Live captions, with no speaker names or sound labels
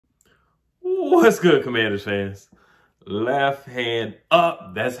What's good, Commanders fans? Left hand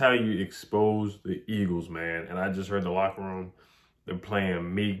up. That's how you expose the Eagles, man. And I just heard the locker room. They're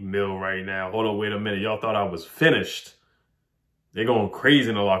playing Meek Mill right now. Hold on, wait a minute. Y'all thought I was finished. They're going crazy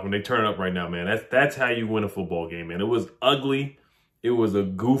in the locker room. They turn up right now, man. That's how you win a football game, man. It was ugly. It was a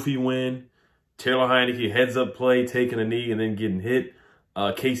goofy win. Taylor Heineke, heads up play, taking a knee and then getting hit.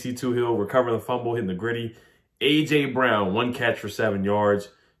 KC Hill recovering the fumble, hitting the gritty. A.J. Brown, 1 catch for 7 yards.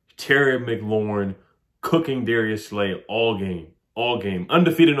 Terry McLaurin cooking Darius Slay all game. All game.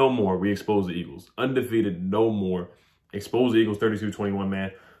 Undefeated no more. We expose the Eagles. Undefeated no more. Expose the Eagles 32-21,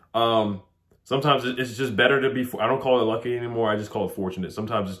 man. Sometimes it's just better to be, I don't call it lucky anymore. I just call it fortunate.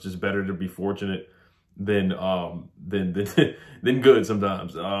 Sometimes it's just better to be fortunate than good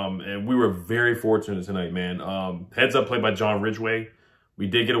sometimes. And we were very fortunate tonight, man. Heads up play by John Ridgway. We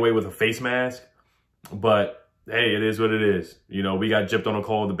did get away with a face mask, but hey, it is what it is. You know, we got gypped on a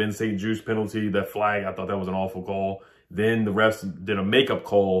call, the Ben St. Juice penalty, that flag. I thought that was an awful call. Then the refs did a makeup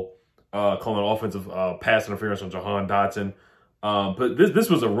call, calling an offensive pass interference on Jahan Dotson. But this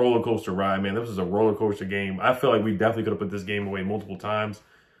was a roller coaster ride, man. This was a roller coaster game. I feel like we definitely could have put this game away multiple times.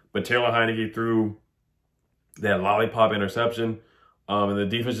 But Taylor Heineke threw that lollipop interception, and the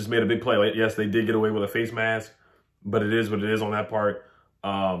defense just made a big play. Like, yes, they did get away with a face mask, but it is what it is on that part.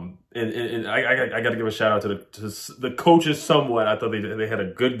 And I got to give a shout out to the coaches somewhat. I thought they had a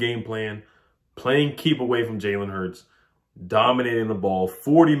good game plan, playing keep away from Jalen Hurts, dominating the ball,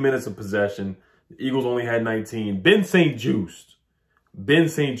 40 minutes of possession. The Eagles only had 19. Ben St. Juice.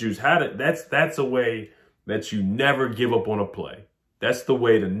 That's a way that you never give up on a play. That's the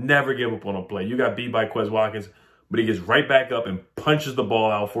way to never give up on a play. You got beat by Quez Watkins, but he gets right back up and punches the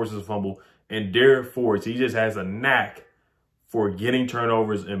ball out, forces a fumble. And Derek Fords, he just has a knack for getting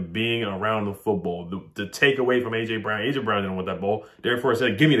turnovers and being around the football. The take away from A.J. Brown. A.J. Brown didn't want that ball. Derek Fords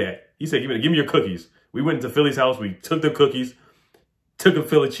said, give me that. He said, give me your cookies. We went into Philly's house. We took the cookies, took a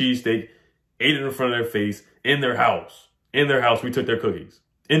Philly cheesesteak, ate it in front of their face, in their house. In their house, we took their cookies.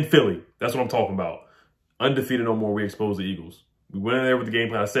 In Philly. That's what I'm talking about. Undefeated no more. We exposed the Eagles. We went in there with the game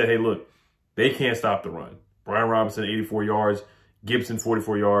plan. I said, hey, look, they can't stop the run. Brian Robinson, 84 yards. Gibson,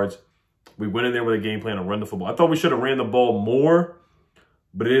 44 yards. We went in there with a game plan to run the football. I thought we should have ran the ball more,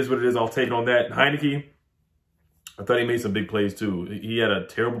 but it is what it is. I'll take it on that. Heineke, I thought he made some big plays too. He had a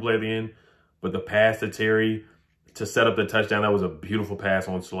terrible play at the end, but the pass to Terry to set up the touchdown, that was a beautiful pass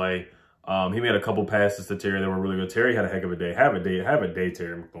on Slay. He made a couple passes to Terry that were really good. Terry had a heck of a day. Have a day,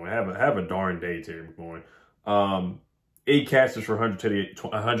 Terry McLaurin. Have a darn day, Terry McLaurin. 8 catches for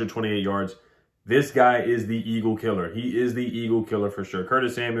 128 yards. This guy is the Eagle killer. He is the Eagle killer for sure.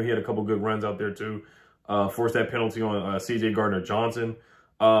 Curtis Samuel, he had a couple good runs out there too. Forced that penalty on C.J. Gardner-Johnson.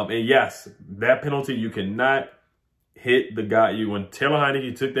 And yes, that penalty, you cannot hit the guy. When Taylor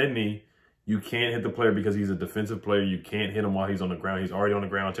Heineke took that knee, you can't hit the player because he's a defensive player. You can't hit him while he's on the ground. He's already on the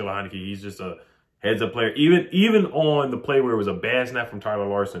ground. Taylor Heineke, he's just a heads-up player. Even on the play where it was a bad snap from Tyler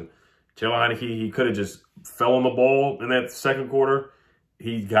Larson, Taylor Heineke, he could have just fell on the ball in that second quarter.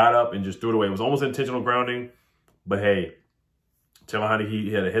 He got up and just threw it away. It was almost intentional grounding, but hey, Taylor Heineke,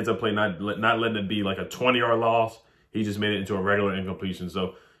 he had a heads-up play, not letting it be like a 20-yard loss. He just made it into a regular incompletion.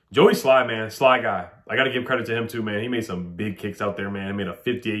 So Joey Sly, man, Sly guy. I got to give credit to him too, man. He made some big kicks out there, man. He made a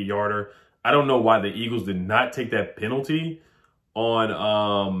 58-yarder. I don't know why the Eagles did not take that penalty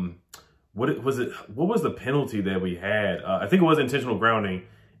on what was the penalty that we had? I think it was intentional grounding.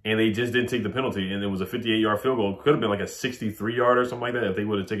 And they just didn't take the penalty, and it was a 58-yard field goal. It could have been like a 63-yarder or something like that if they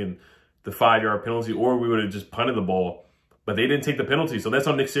would have taken the 5-yard penalty, or we would have just punted the ball. But they didn't take the penalty, so that's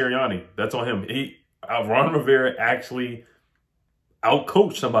on Nick Sirianni. That's on him. Ron Rivera actually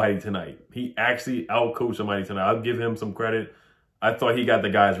outcoached somebody tonight. He actually outcoached somebody tonight. I'll give him some credit. I thought he got the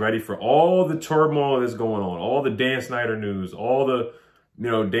guys ready for all the turmoil that's going on, all the Dan Snyder news, all the,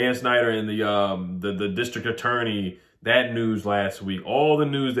 Dan Snyder and the district attorney, that news last week, all the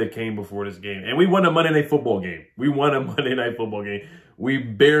news that came before this game. And we won a Monday Night Football game. We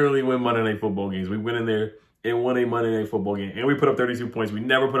barely win Monday Night Football games. We went in there and won a Monday Night Football game. And we put up 32 points. We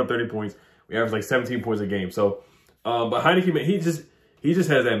never put up 30 points. We averaged like 17 points a game. So, but Heineke, man, he just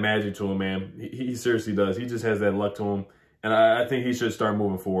has that magic to him, man. He seriously does. He just has that luck to him. And I think he should start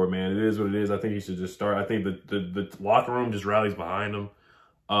moving forward, man. It is what it is. I think he should just start. I think the locker room just rallies behind him.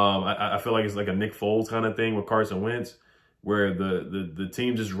 I feel like it's like a Nick Foles kind of thing with Carson Wentz, where the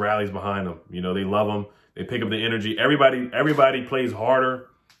team just rallies behind him. They love him. They pick up the energy. Everybody plays harder.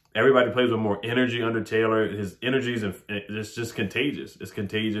 Everybody plays with more energy under Taylor. His energy is just contagious. It's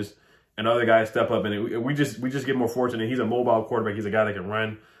contagious. And other guys step up, and we just get more fortunate. He's a mobile quarterback. He's a guy that can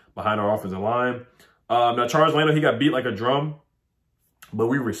run behind our offensive line. Now, Charles Lano, he got beat like a drum. But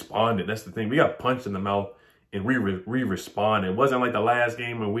we responded. That's the thing. We got punched in the mouth, and we responded. It wasn't like the last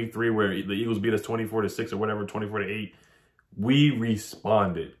game in week 3 where the Eagles beat us 24-6 or whatever, 24-8. We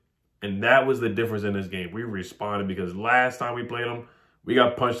responded. And that was the difference in this game. We responded because last time we played them, we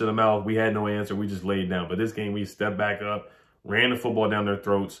got punched in the mouth. We had no answer. We just laid down. But this game, we stepped back up, ran the football down their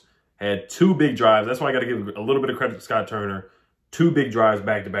throats, had 2 big drives. That's why I got to give a little bit of credit to Scott Turner. 2 big drives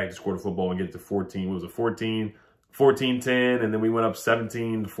back-to-back to score the football and get it to 14. What was it, 14-10, and then we went up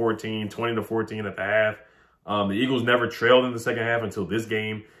 17-14, 20-14 at the half. The Eagles never trailed in the second half until this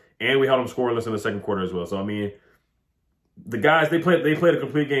game, and we held them scoreless in the second quarter as well. So, I mean, the guys, they played a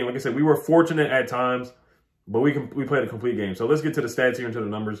complete game. Like I said, we were fortunate at times, but we played a complete game. So let's get to the stats here and to the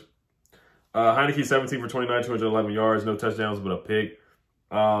numbers. Heineke 17 for 29, 211 yards, no touchdowns, but a pick.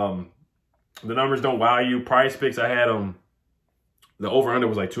 The numbers don't wow you. Price picks, I had them. The over-under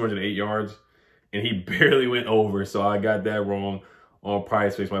was like 208 yards, and he barely went over, so I got that wrong on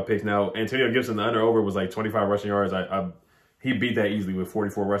Price picks, my picks. Now, Antonio Gibson, the under-over was like 25 rushing yards. He beat that easily with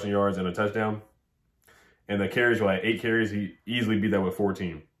 44 rushing yards and a touchdown. And the carries were like 8 carries. He easily beat that with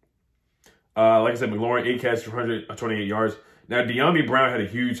 14. Like I said, McLaurin, 8 catches for 128 yards. Now, De'Ami Brown had a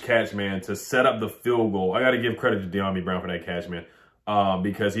huge catch, man, to set up the field goal. I got to give credit to De'Ami Brown for that catch, man,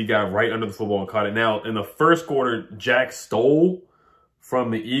 because he got right under the football and caught it. Now, in the first quarter, Jack stole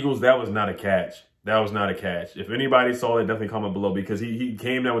from the Eagles. That was not a catch. That was not a catch. If anybody saw it, definitely comment below, because he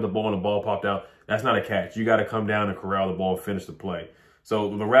came down with the ball and the ball popped out. That's not a catch. You got to come down and corral the ball and finish the play.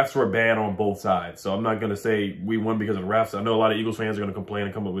 So the refs were bad on both sides. So I'm not going to say we won because of the refs. I know a lot of Eagles fans are going to complain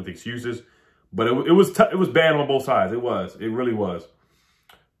and come up with excuses, but it was bad on both sides. It was. It really was.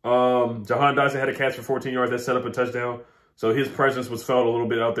 Jahan Dotson had a catch for 14 yards that set up a touchdown. So his presence was felt a little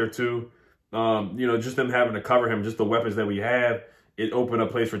bit out there too. You know, just them having to cover him, just the weapons that we have, it opened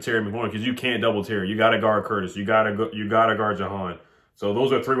up place for Terry McLaurin, because you can't double Terry. You got to guard Curtis. You got to guard Jahan. So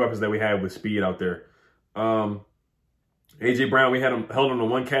those are 3 weapons that we have with speed out there. A.J. Brown, we had him held on to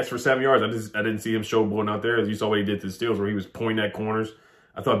 1 catch for 7 yards. I didn't see him showboating out there. As you saw what he did to the Steelers, where he was pointing at corners.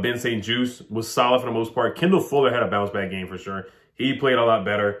 I thought Ben St. Juste was solid for the most part. Kendall Fuller had a bounce-back game for sure. He played a lot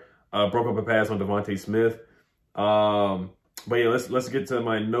better. Broke up a pass on Devontae Smith. But yeah, let's get to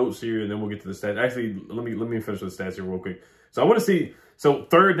my notes here, and then we'll get to the stats. Actually, let me finish with the stats here real quick. So I want to see. So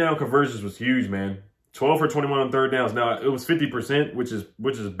third down conversions was huge, man. 12 for 21 on third downs. Now it was 50%, which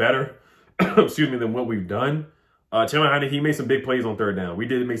is better, excuse me, than what we've done. Taylor Heineke, he made some big plays on third down. We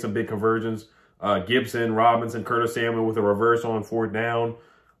did make some big conversions. Gibson, Robinson, Curtis Samuel with a reverse on 4th down.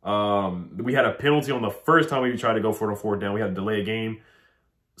 We had a penalty on the first time we tried to go for it on 4th down. We had to delay a game.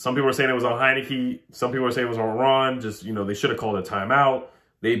 Some people are saying it was on Heineke. Some people are saying it was on Ron. Just, you know, they should have called a timeout.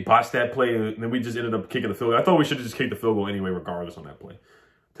 They botched that play, and then we just ended up kicking the field goal. I thought we should have just kicked the field goal anyway, regardless on that play,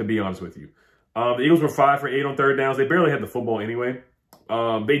 to be honest with you. The Eagles were 5 for 8 on third downs. They barely had the football anyway.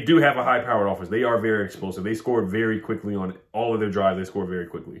 They do have a high-powered offense. They are very explosive. They scored very quickly on all of their drives. They scored very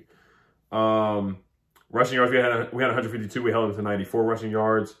quickly. Rushing yards, we had 152. We held them to 94 rushing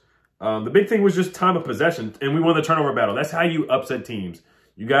yards. The big thing was just time of possession, and we won the turnover battle. That's how you upset teams.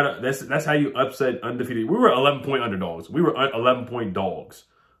 You gotta. That's how you upset undefeated. We were 11-point underdogs. We were 11-point dogs.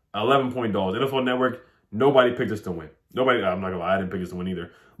 11-point dogs. NFL Network. Nobody picked us to win. Nobody. I'm not gonna lie. I didn't pick us to win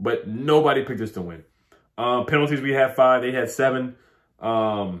either. But nobody picked us to win. Penalties, we had 5. They had 7.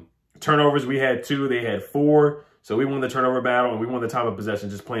 Turnovers, we had 2. They had 4. So we won the turnover battle, and we won the time of possession,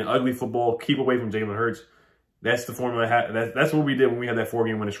 just playing ugly football, keep away from Jalen Hurts. That's the formula. That's what we did when we had that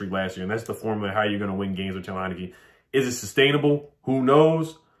 4-game winning streak last year, and that's the formula how you're going to win games with Taylor Heineke. Is it sustainable? Who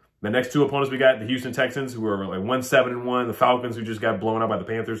knows? The next 2 opponents we got, the Houston Texans, who are like 1-7-1, the Falcons, who just got blown out by the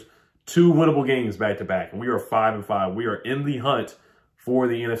Panthers. 2 winnable games back-to-back, and we are 5-5. We are in the hunt for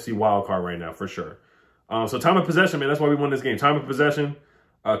the NFC wildcard right now, for sure. So time of possession, man, that's why we won this game. Time of possession,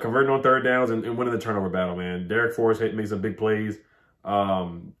 converting on third downs, and winning the turnover battle, man. Derek Forrest made some big plays.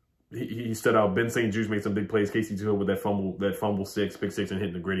 He stood out. Ben St. Juste made some big plays. Casey Hill with that fumble pick 6, and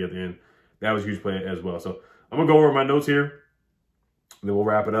hitting the gritty at the end. That was a huge play as well. So I'm going to go over my notes here. Then we'll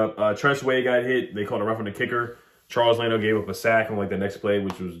wrap it up. Trent Way got hit. They called a rough on the kicker. Charles Lano gave up a sack on like the next play,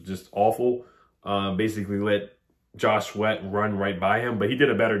 which was just awful. Basically let Josh Sweat run right by him. But he did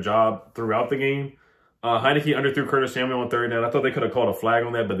a better job throughout the game. Heineke underthrew Curtis Samuel on third down. I thought they could have called a flag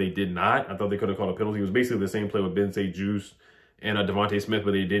on that, but they did not. I thought they could have called a penalty. It was basically the same play with Ben St. Juste and Devontae Smith,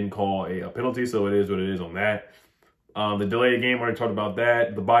 but they didn't call a penalty, so it is what it is on that. The delayed game, already talked about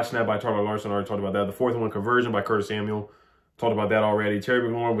that. The botch snap by Tyler Larson, already talked about that. The 4th one conversion by Curtis Samuel, talked about that already. Terry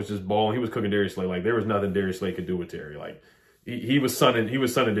McLaurin was just balling. He was cooking Darius Slay. Like, there was nothing Darius Slay could do with Terry. Like, he was sunning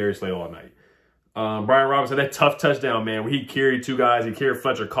Darius Slay all night. Brian Robinson, that tough touchdown, man, where he carried 2 guys. He carried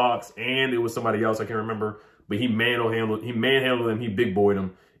Fletcher Cox, and it was somebody else. I can't remember. but he manhandled him. He big boyed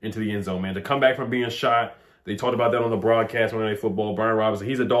him into the end zone, man. To come back from being shot, they talked about that on the broadcast Monday Night Football. Brian Robinson,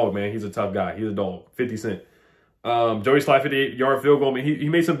 he's a dog, man. He's a tough guy. He's a dog. 50 Cent. Joey Slye, 58-yard field goal. Man, he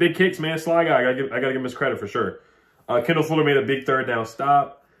made some big kicks, man. Sly guy. I gotta give him his credit for sure. Kendall Fuller made a big third down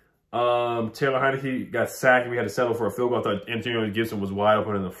stop. Taylor Heineke got sacked. We had to settle for a field goal. I thought Antonio Gibson was wide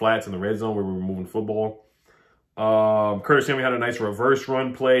open in the flats in the red zone where we were moving football. Curtis Samuel had a nice reverse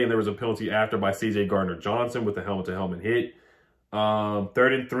run play, and there was a penalty after by C.J. Gardner-Johnson with the helmet-to-helmet hit.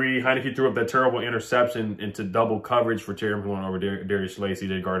 3rd and 3, Heineke threw up that terrible interception into double coverage for Terry going over Darius Slay.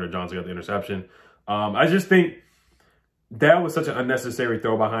 C.J. Gardner-Johnson got the interception. I just think that was such an unnecessary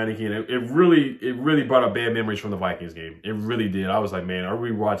throw by Heineke, and it really brought up bad memories from the Vikings game. It really did. I was like, man, are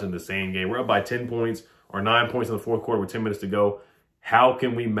we watching the same game? We're up by 10 points or 9 points in the fourth quarter with 10 minutes to go. How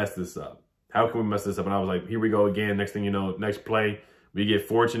can we mess this up? How can we mess this up? And I was like, here we go again. Next thing you know, next play, we get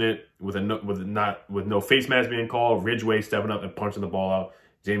fortunate with no face mask being called. Ridgeway stepping up and punching the ball out.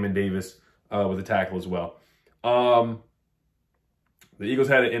 Jamin Davis with a tackle as well. The Eagles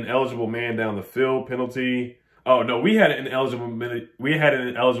had an ineligible man down the field penalty. Oh no, we had an ineligible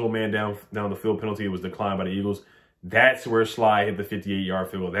man down the field penalty. It was declined by the Eagles. That's where Slye hit the 58-yard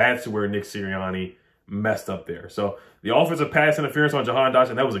field goal. That's where Nick Sirianni messed up there. So the offensive pass interference on Jahan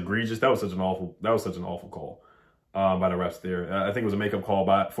Dotson, that was egregious. That was such an awful call by the refs there. I think it was a makeup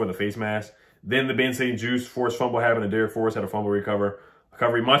call for the face mask. Then the Ben St. Juice forced fumble happened, and Derek Forrest had a fumble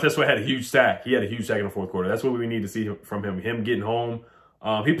recovery. Montez Sweat had a huge sack. He had a huge sack in the fourth quarter. That's what we need to see from him. Him getting home.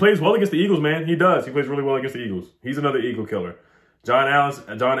 He plays well against the Eagles, man. He does. He plays really well against the Eagles. He's another Eagle killer. John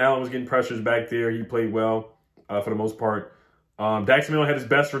Allen was getting pressures back there. He played well for the most part. Dax Milne had his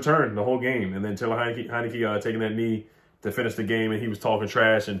best return the whole game. And then Taylor Heineke taking that knee to finish the game, and he was talking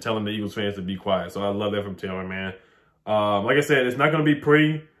trash and telling the Eagles fans to be quiet. So I love that from Taylor, man. Like I said, it's not going to be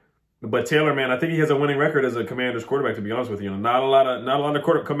pretty. But Taylor, man, I think he has a winning record as a Commanders quarterback, to be honest with you. Not a lot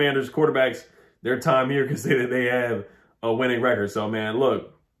of Commanders quarterbacks, their time here can say that they have a winning record. So, man,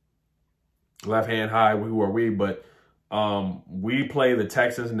 look, left hand high, who are we? But we play the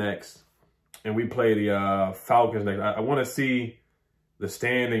Texans next, and we play the Falcons next. I want to see the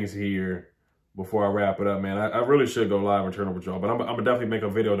standings here before I wrap it up, man. I really should go live and turn over with y'all, but I'm going to definitely make a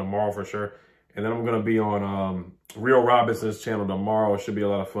video tomorrow for sure. And then I'm going to be on Real Robinson's channel tomorrow. It should be a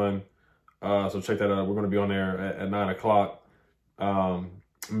lot of fun. So check that out. We're going to be on there at 9 o'clock.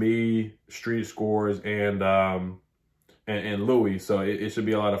 Me, Street Scores, and Louis. So it should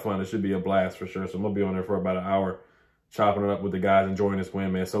be a lot of fun. It should be a blast for sure. So I'm going to be on there for about an hour, chopping it up with the guys, enjoying this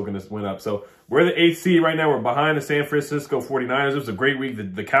win, man, soaking this win up. So we're the 8th seed right now. We're behind the San Francisco 49ers. It was a great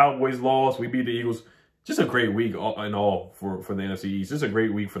week. The Cowboys lost. We beat the Eagles. Just a great week in all for the NFC East. Just a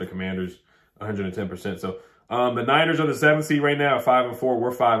great week for the Commanders, 110%. So the Niners are the 7th seed right now at 5-4.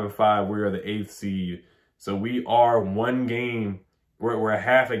 We're 5-5. We are the 8th seed. So we are one game. We're a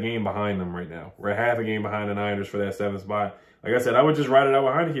half a game behind them right now. We're a half a game behind the Niners for that 7th spot. Like I said, I would just ride it out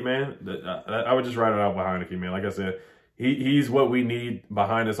with Heineke, man. I would just ride it out with Heineke, man. Like I said, he's what we need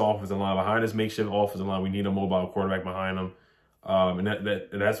behind this offensive line, behind this makeshift offensive line. We need a mobile quarterback behind him. And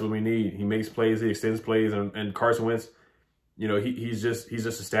that's what we need. He makes plays, he extends plays, and Carson Wentz, you know, he's just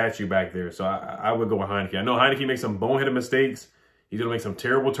a statue back there. So I would go with Heineke. I know Heineke makes some boneheaded mistakes. He's going to make some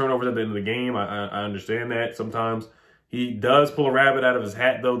terrible turnovers at the end of the game. I understand that sometimes. He does pull a rabbit out of his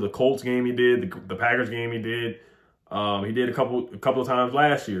hat, though. The Colts game he did, the Packers game he did. He did a couple of times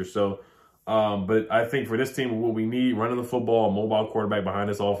last year. So, but I think for this team, what we need, running the football, a mobile quarterback behind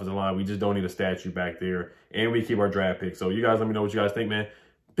this offensive line, we just don't need a statue back there. And we keep our draft picks. So you guys let me know what you guys think, man.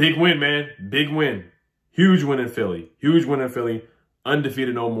 Big win, man. Big win. Huge win in Philly. Huge win in Philly.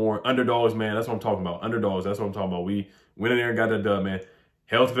 Undefeated no more. Underdogs, man. That's what I'm talking about. Underdogs. That's what I'm talking about. We went in there and got that dub, man.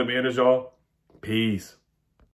 Hell to the Commanders, y'all. Peace.